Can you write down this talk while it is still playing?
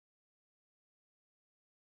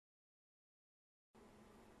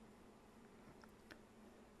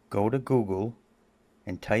go to Google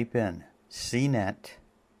and type in CNET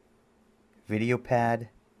VideoPad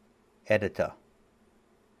Editor.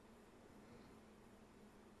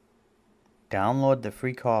 Download the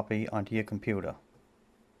free copy onto your computer.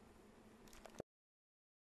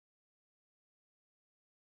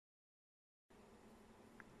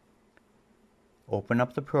 Open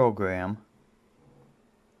up the program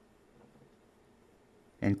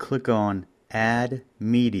and click on Add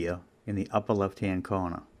Media in the upper left-hand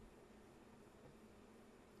corner.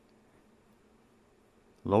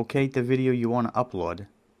 Locate the video you want to upload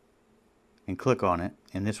and click on it,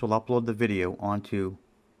 and this will upload the video onto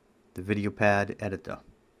the VideoPad editor.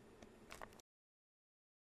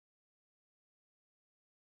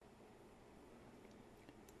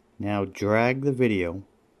 Now drag the video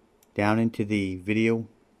down into the video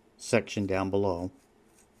section down below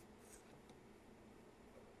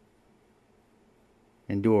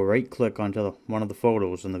and do a right click onto one of the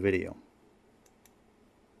photos in the video.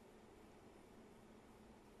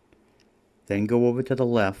 Then go over to the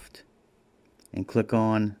left and click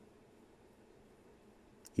on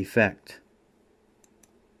Effect.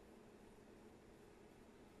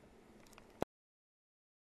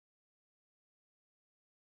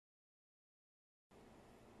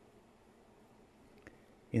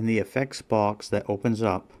 In the effects box that opens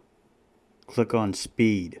up, click on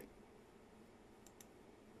Speed.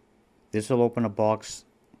 This will open a box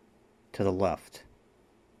to the left.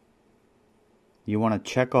 You want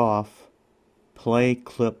to check off Play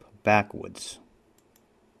Clip Backwards.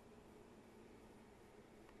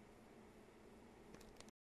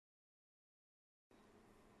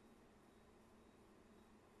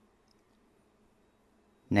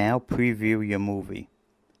 Now preview your movie.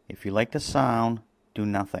 If you like the sound, do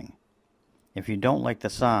nothing. If you don't like the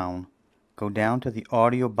sound, go down to the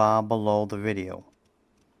audio bar below the video.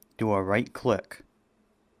 Do a right click.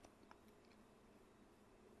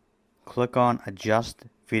 Click on Adjust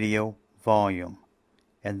Video Volume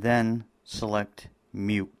and then select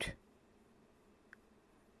Mute.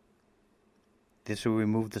 This will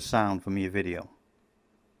remove the sound from your video.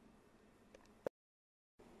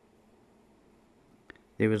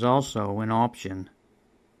 There is also an option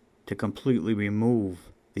to completely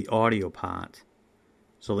remove the audio part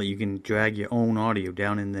so that you can drag your own audio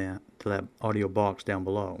down in there to that audio box down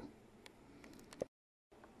below.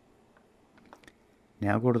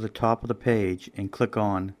 Now go to the top of the page and click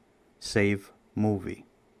on Save Movie.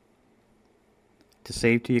 To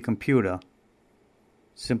save to your computer,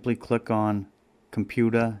 simply click on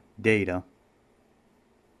Computer Data.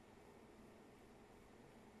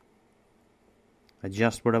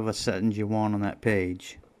 Adjust whatever settings you want on that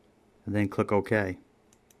page, and then click OK.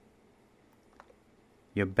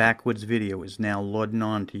 Your backwards video is now loading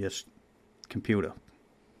onto your computer.